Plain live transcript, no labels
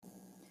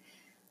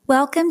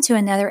Welcome to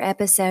another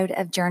episode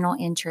of Journal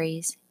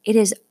Entries. It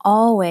is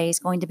always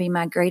going to be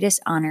my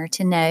greatest honor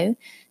to know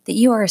that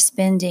you are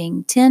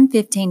spending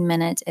 10-15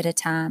 minutes at a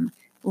time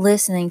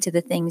listening to the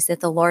things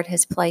that the Lord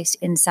has placed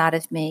inside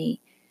of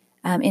me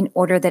in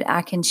order that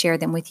I can share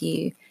them with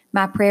you.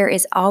 My prayer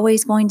is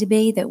always going to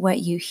be that what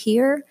you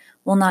hear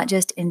will not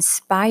just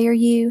inspire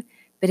you,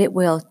 but it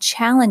will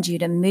challenge you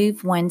to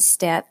move one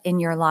step in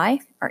your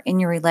life or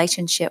in your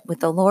relationship with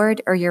the Lord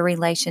or your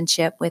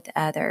relationship with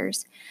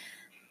others.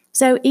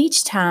 So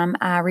each time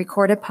I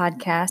record a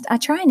podcast, I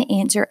try and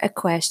answer a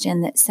question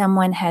that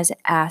someone has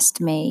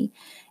asked me.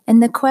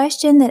 And the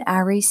question that I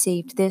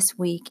received this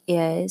week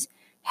is,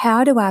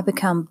 how do I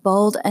become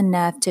bold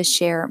enough to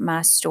share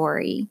my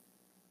story?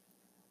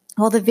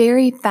 Well, the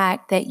very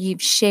fact that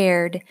you've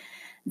shared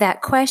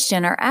that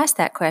question or asked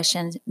that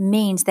question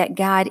means that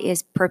God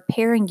is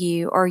preparing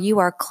you, or you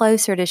are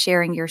closer to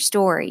sharing your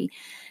story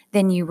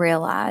than you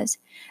realize.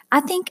 I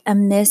think a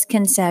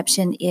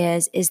misconception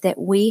is that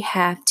we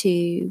have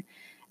to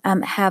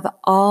have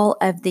all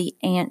of the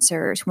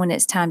answers when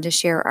it's time to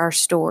share our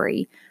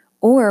story.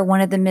 Or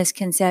one of the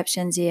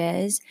misconceptions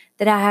is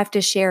that I have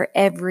to share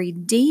every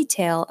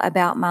detail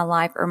about my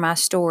life or my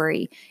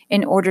story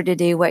in order to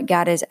do what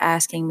God is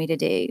asking me to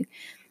do.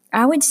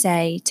 I would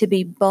say to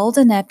be bold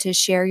enough to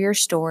share your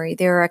story,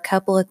 there are a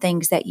couple of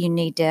things that you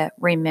need to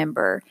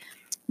remember.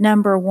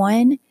 Number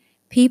one,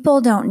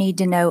 people don't need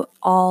to know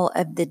all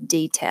of the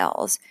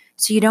details.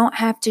 So you don't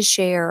have to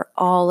share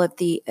all of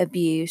the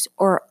abuse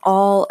or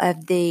all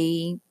of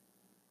the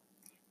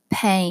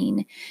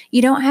pain.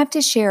 You don't have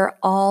to share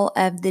all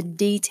of the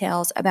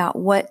details about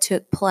what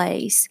took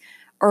place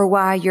or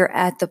why you're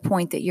at the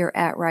point that you're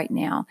at right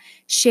now.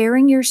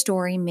 Sharing your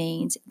story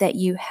means that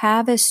you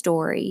have a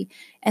story,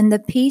 and the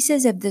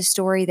pieces of the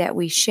story that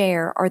we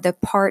share are the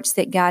parts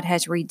that God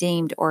has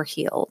redeemed or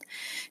healed.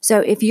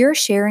 So if you're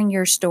sharing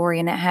your story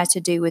and it has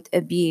to do with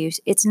abuse,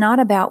 it's not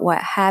about what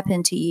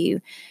happened to you.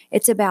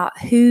 It's about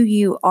who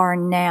you are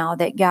now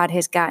that God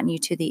has gotten you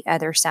to the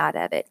other side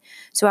of it.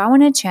 So I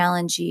want to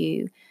challenge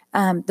you,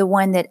 the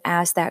one that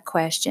asked that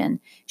question.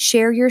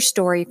 Share your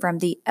story from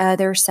the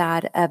other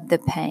side of the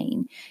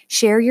pain.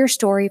 Share your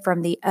story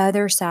from the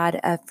other side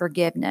of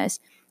forgiveness.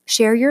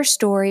 Share your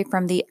story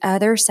from the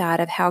other side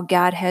of how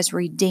God has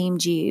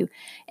redeemed you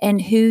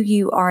and who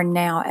you are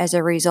now as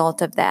a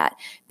result of that.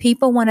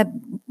 People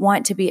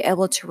want to be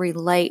able to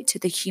relate to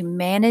the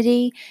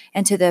humanity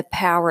and to the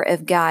power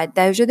of God.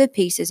 Those are the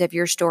pieces of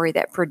your story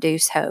that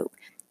produce hope.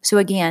 So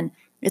again,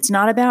 it's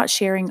not about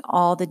sharing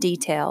all the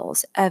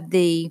details of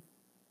the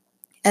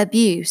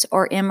abuse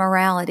or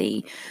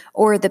immorality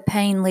or the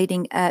pain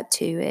leading up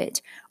to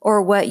it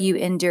or what you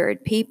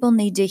endured. People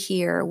need to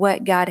hear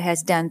what God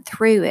has done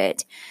through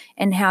it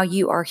and how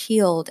you are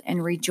healed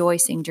and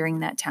rejoicing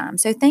during that time.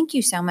 So thank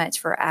you so much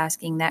for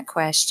asking that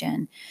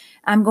question.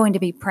 I'm going to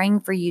be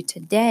praying for you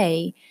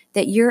today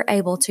that you're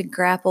able to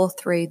grapple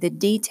through the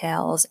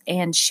details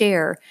and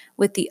share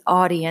with the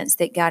audience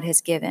that God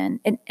has given.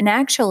 And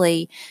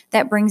actually,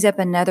 that brings up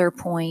another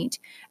point.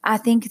 I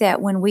think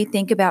that when we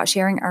think about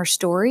sharing our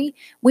story,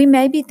 we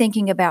may be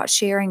thinking about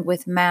sharing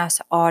with mass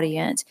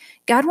audience.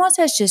 God wants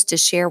us just to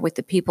share with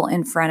the people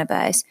in front of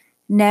us.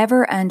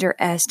 Never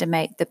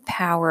underestimate the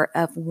power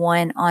of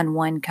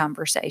one-on-one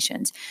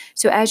conversations.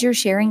 So as you're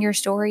sharing your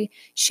story,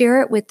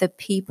 share it with the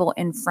people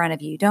in front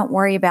of you. Don't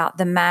worry about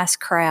the mass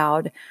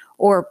crowd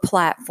or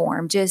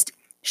platform. Just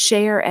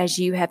share as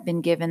you have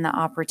been given the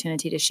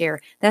opportunity to share.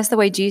 That's the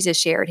way Jesus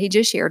shared. He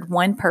just shared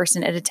one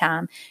person at a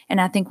time. And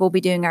I think we'll be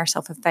doing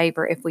ourselves a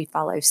favor if we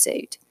follow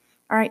suit.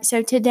 All right,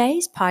 so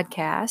today's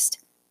podcast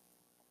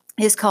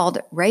is called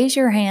Raise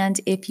Your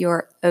Hand If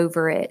You're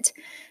Over It.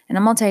 And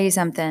I'm going to tell you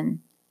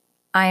something.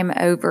 I am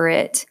over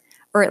it,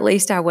 or at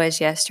least I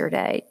was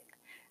yesterday.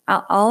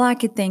 All I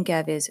could think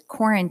of is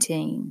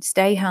quarantine,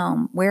 stay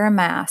home, wear a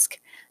mask,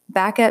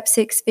 back up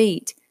 6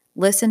 feet,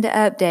 listen to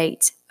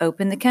updates,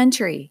 open the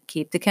country,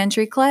 keep the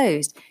country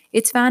closed.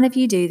 It's fine if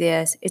you do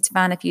this. It's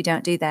fine if you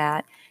don't do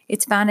that.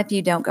 It's fine if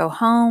you don't go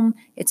home.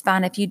 It's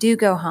fine if you do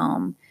go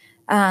home.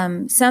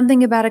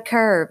 Something about a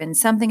curve and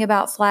something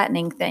about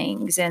flattening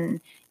things.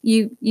 And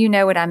you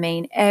know what I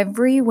mean.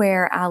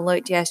 Everywhere I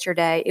looked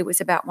yesterday, it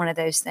was about one of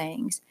those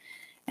things.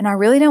 And I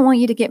really don't want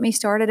you to get me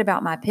started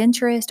about my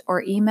Pinterest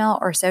or email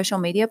or social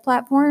media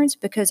platforms,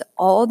 because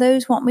all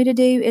those want me to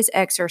do is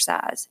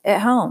exercise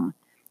at home.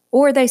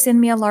 Or they send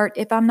me alert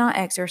if I'm not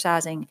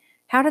exercising.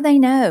 How do they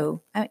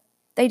know?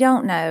 They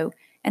don't know.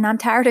 And I'm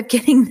tired of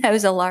getting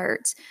those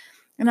alerts.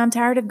 And I'm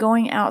tired of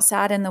going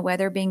outside and the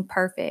weather being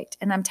perfect.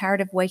 And I'm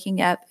tired of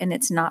waking up and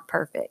it's not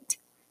perfect.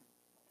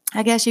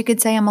 I guess you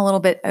could say I'm a little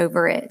bit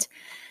over it.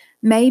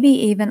 Maybe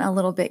even a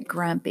little bit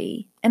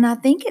grumpy. And I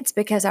think it's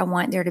because I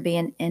want there to be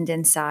an end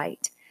in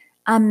sight.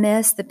 I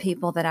miss the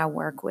people that I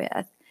work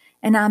with.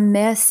 And I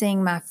miss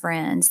seeing my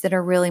friends that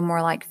are really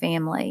more like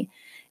family.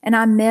 And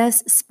I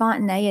miss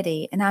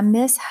spontaneity. And I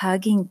miss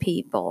hugging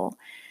people.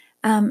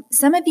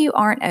 Some of you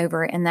aren't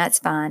over it, and that's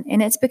fine.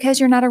 And it's because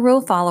you're not a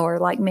rule follower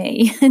like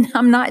me. And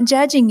I'm not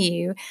judging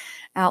you.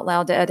 out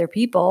loud to other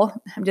people.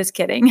 I'm just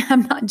kidding.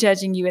 I'm not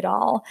judging you at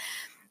all.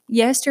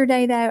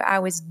 Yesterday, though, I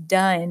was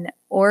done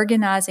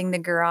organizing the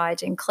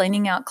garage and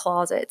cleaning out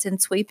closets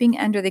and sweeping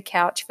under the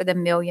couch for the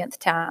millionth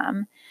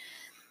time.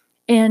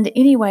 And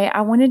anyway,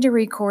 I wanted to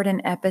record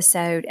an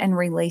episode and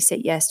release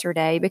it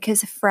yesterday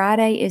because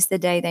Friday is the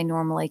day they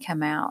normally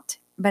come out.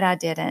 But I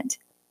didn't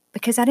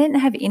because I didn't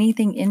have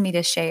anything in me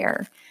to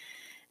share.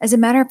 As a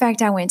matter of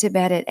fact, I went to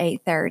bed at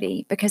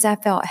 8:30 because I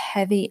felt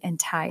heavy and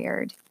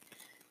tired.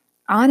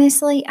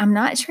 Honestly, I'm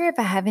not sure if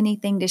I have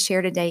anything to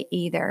share today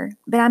either,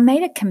 but I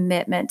made a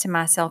commitment to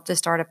myself to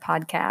start a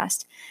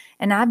podcast,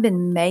 and I've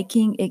been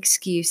making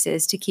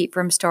excuses to keep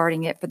from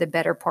starting it for the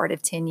better part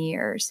of 10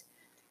 years.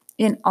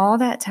 In all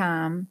that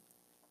time,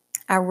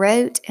 I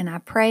wrote and I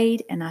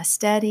prayed and I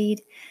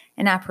studied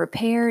and I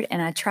prepared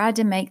and I tried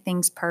to make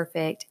things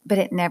perfect, but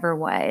it never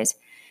was.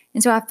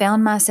 And so I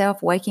found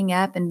myself waking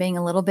up and being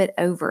a little bit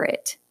over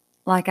it,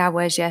 like I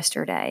was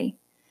yesterday.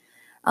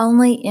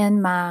 Only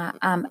in my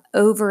I'm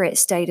over it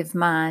state of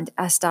mind,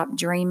 I stopped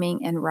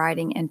dreaming and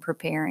writing and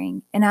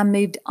preparing, and I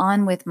moved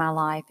on with my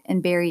life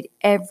and buried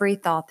every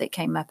thought that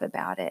came up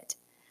about it.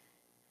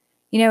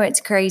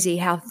 It's crazy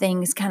how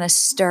things kind of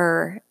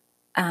stir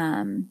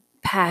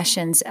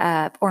passions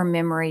up or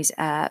memories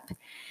up.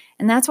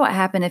 And that's what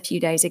happened a few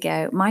days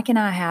ago. Mike and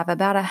I have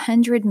about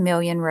 100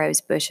 million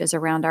rose bushes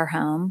around our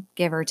home,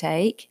 give or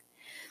take.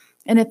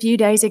 And a few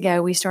days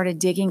ago, we started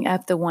digging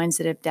up the ones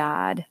that have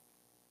died.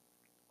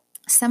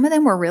 Some of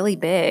them were really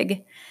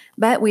big,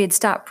 but we had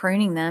stopped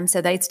pruning them,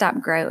 so they'd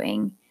stopped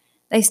growing.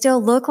 They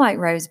still look like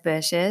rose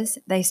bushes.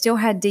 They still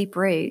had deep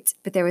roots,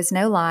 but there was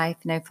no life,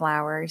 no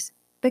flowers,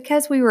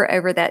 because we were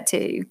over that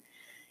too.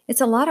 It's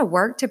a lot of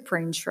work to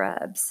prune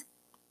shrubs.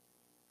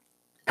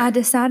 I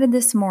decided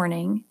this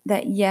morning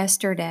that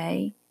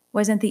yesterday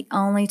wasn't the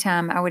only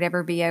time I would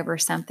ever be over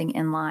something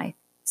in life,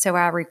 so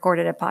I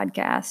recorded a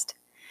podcast.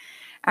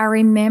 I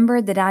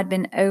remembered that I'd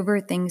been over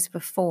things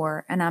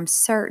before, and I'm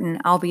certain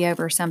I'll be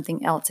over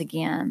something else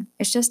again.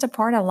 It's just a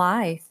part of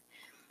life.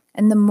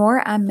 And the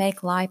more I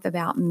make life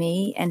about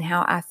me and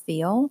how I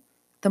feel,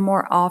 the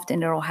more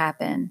often it'll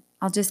happen.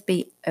 I'll just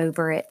be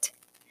over it.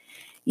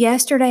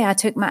 Yesterday, I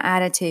took my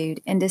attitude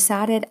and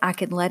decided I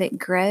could let it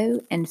grow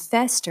and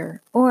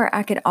fester, or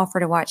I could offer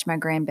to watch my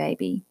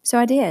grandbaby. So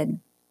I did.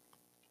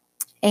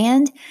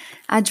 And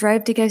I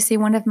drove to go see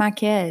one of my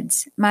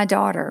kids, my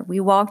daughter. We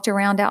walked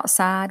around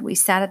outside. We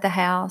sat at the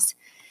house.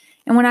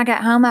 And when I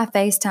got home, I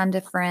FaceTimed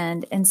a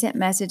friend and sent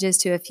messages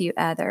to a few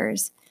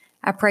others.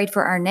 I prayed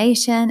for our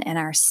nation and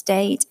our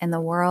state and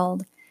the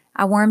world.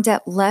 I warmed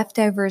up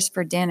leftovers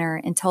for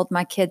dinner and told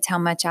my kids how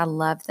much I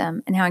love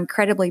them and how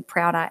incredibly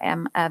proud I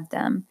am of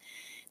them.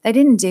 They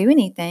didn't do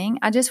anything.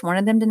 I just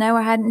wanted them to know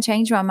I hadn't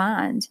changed my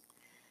mind.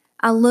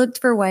 I looked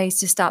for ways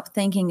to stop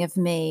thinking of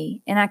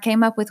me, and I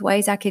came up with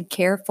ways I could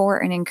care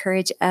for and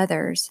encourage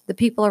others, the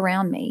people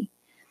around me.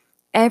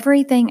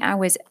 Everything I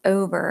was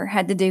over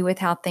had to do with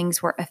how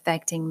things were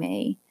affecting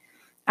me.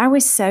 I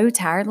was so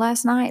tired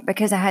last night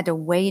because I had to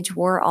wage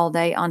war all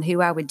day on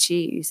who I would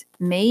choose,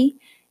 me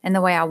and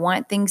the way I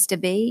want things to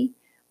be,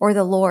 or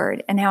the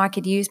Lord and how I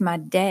could use my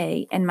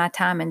day and my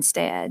time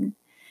instead.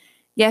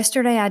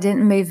 Yesterday, I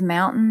didn't move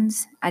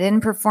mountains, I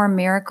didn't perform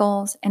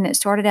miracles, and it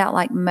started out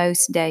like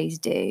most days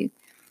do,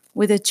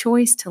 with a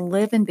choice to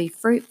live and be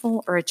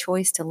fruitful or a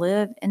choice to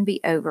live and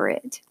be over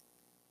it.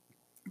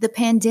 The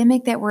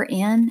pandemic that we're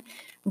in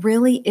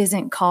really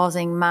isn't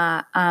causing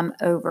my I'm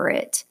over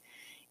it.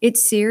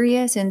 It's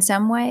serious in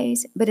some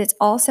ways, but it's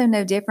also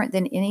no different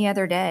than any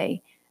other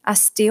day. I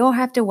still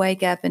have to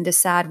wake up and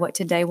decide what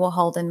today will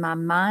hold in my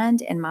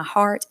mind and my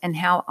heart and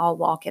how I'll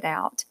walk it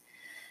out.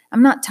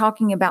 I'm not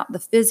talking about the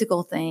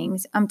physical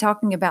things. I'm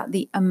talking about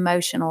the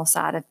emotional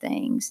side of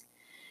things.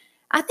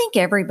 I think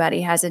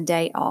everybody has a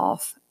day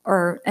off,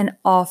 or an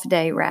off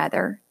day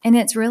rather, and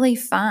it's really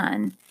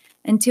fine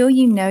until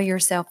you know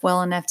yourself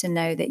well enough to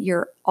know that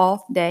your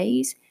off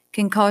days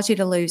can cause you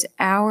to lose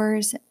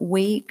hours,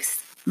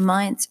 weeks,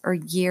 months, or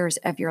years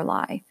of your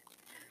life.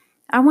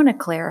 I want to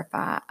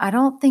clarify, I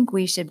don't think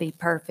we should be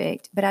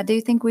perfect, but I do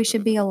think we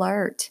should be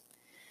alert.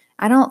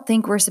 I don't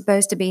think we're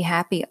supposed to be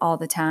happy all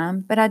the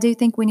time, but I do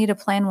think we need a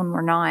plan when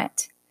we're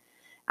not.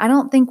 I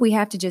don't think we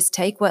have to just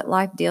take what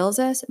life deals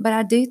us, but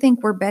I do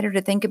think we're better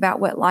to think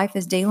about what life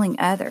is dealing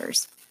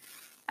others.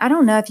 I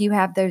don't know if you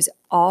have those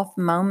off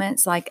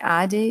moments like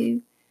I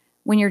do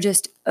when you're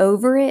just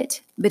over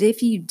it, but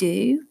if you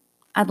do,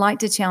 I'd like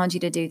to challenge you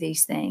to do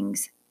these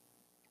things.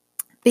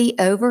 Be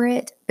over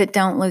it, but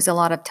don't lose a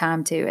lot of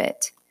time to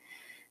it.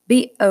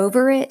 Be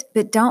over it,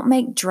 but don't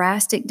make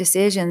drastic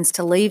decisions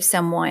to leave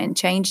someone,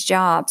 change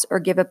jobs, or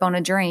give up on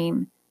a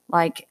dream,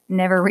 like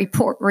never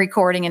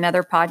recording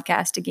another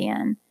podcast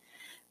again.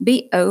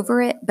 Be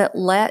over it, but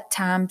let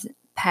time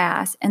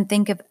pass and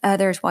think of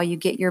others while you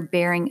get your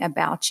bearing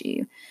about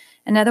you.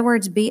 In other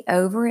words, be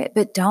over it,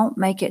 but don't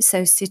make it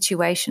so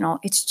situational.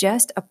 It's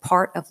just a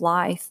part of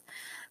life.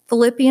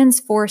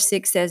 Philippians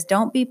 4:6 says,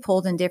 don't be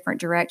pulled in different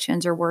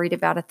directions or worried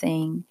about a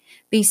thing.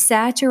 Be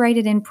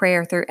saturated in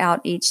prayer throughout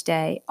each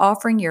day,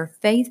 offering your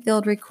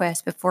faith-filled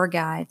requests before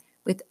God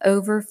with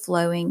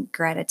overflowing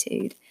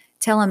gratitude.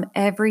 Tell Him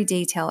every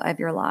detail of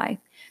your life.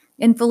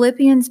 In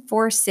Philippians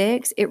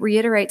 4:6, it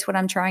reiterates what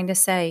I'm trying to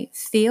say.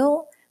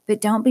 Feel, but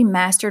don't be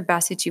mastered by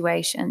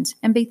situations,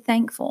 and be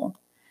thankful.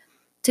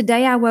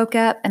 Today I woke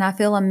up and I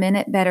feel a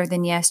minute better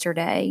than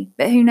yesterday,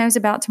 but who knows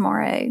about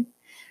tomorrow?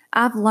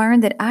 I've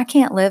learned that I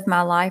can't live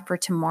my life for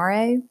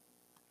tomorrow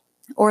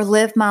or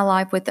live my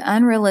life with the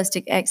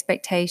unrealistic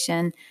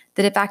expectation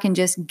that if I can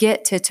just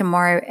get to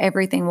tomorrow,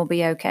 everything will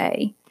be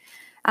okay.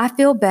 I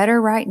feel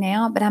better right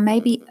now, but I may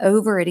be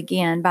over it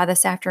again by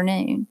this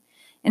afternoon.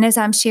 And as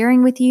I'm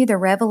sharing with you, the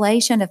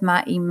revelation of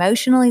my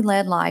emotionally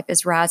led life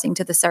is rising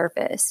to the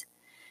surface.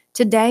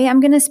 Today, I'm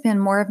going to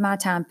spend more of my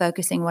time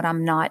focusing what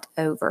I'm not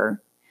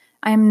over.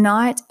 I am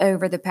not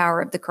over the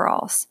power of the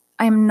cross.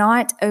 I am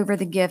not over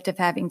the gift of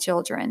having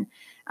children.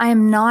 I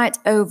am not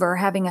over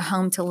having a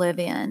home to live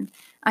in.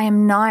 I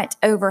am not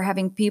over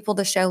having people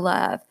to show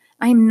love.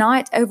 I am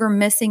not over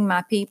missing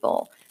my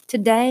people.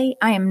 Today,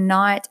 I am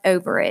not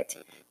over it.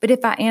 But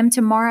if I am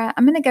tomorrow,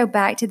 I'm going to go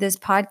back to this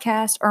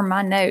podcast or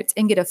my notes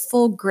and get a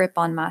full grip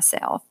on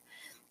myself.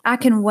 I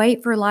can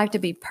wait for life to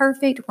be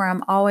perfect where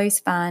I'm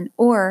always fine,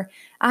 or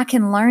I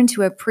can learn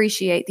to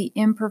appreciate the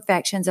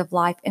imperfections of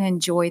life and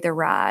enjoy the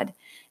ride.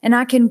 And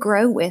I can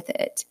grow with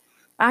it.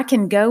 I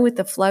can go with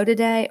the flow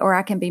today, or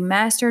I can be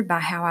mastered by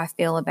how I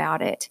feel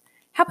about it.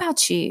 How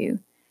about you?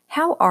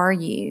 How are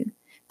you?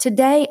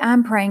 Today,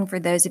 I'm praying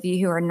for those of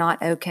you who are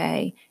not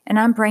okay, and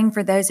I'm praying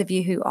for those of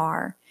you who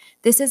are.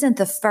 This isn't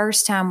the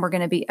first time we're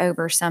going to be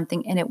over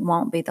something, and it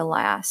won't be the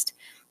last.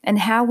 And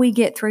how we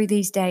get through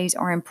these days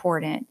are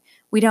important.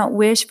 We don't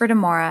wish for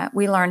tomorrow.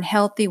 We learn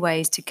healthy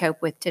ways to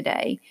cope with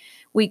today.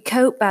 We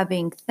cope by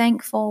being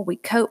thankful. We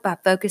cope by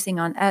focusing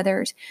on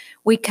others.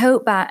 We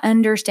cope by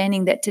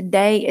understanding that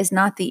today is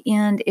not the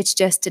end, it's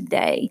just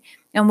today.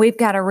 And we've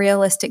got a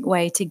realistic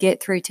way to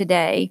get through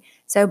today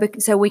so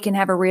we can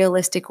have a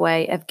realistic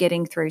way of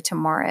getting through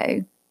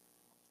tomorrow.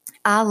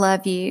 I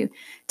love you.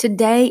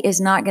 Today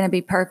is not going to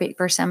be perfect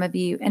for some of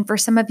you, and for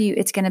some of you,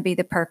 it's going to be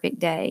the perfect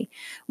day.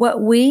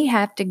 What we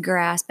have to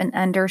grasp and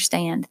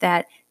understand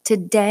that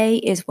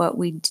today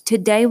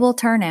will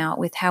turn out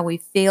with how we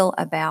feel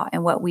about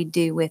and what we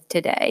do with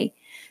today.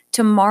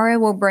 Tomorrow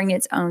will bring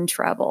its own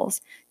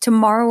troubles.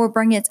 Tomorrow will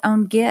bring its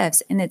own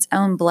gifts and its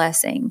own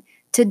blessing.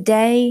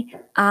 Today,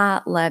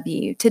 I love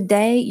you.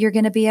 Today, you're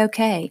going to be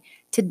okay.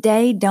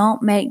 Today,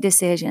 don't make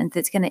decisions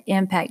that's going to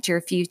impact your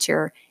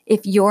future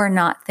if you're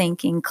not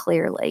thinking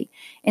clearly.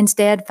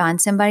 Instead,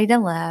 find somebody to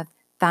love,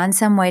 find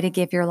some way to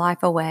give your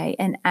life away,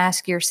 and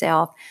ask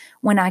yourself,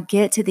 when I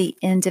get to the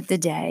end of the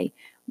day,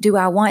 do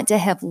I want to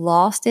have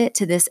lost it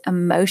to this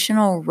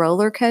emotional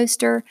roller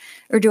coaster,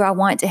 or do I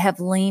want to have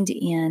leaned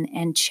in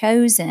and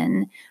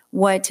chosen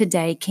what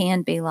today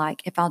can be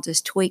like if I'll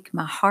just tweak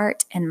my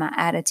heart and my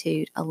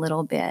attitude a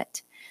little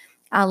bit?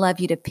 I love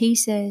you to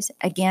pieces.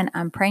 Again,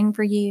 I'm praying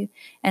for you,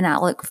 and I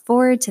look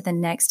forward to the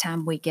next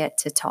time we get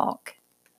to talk.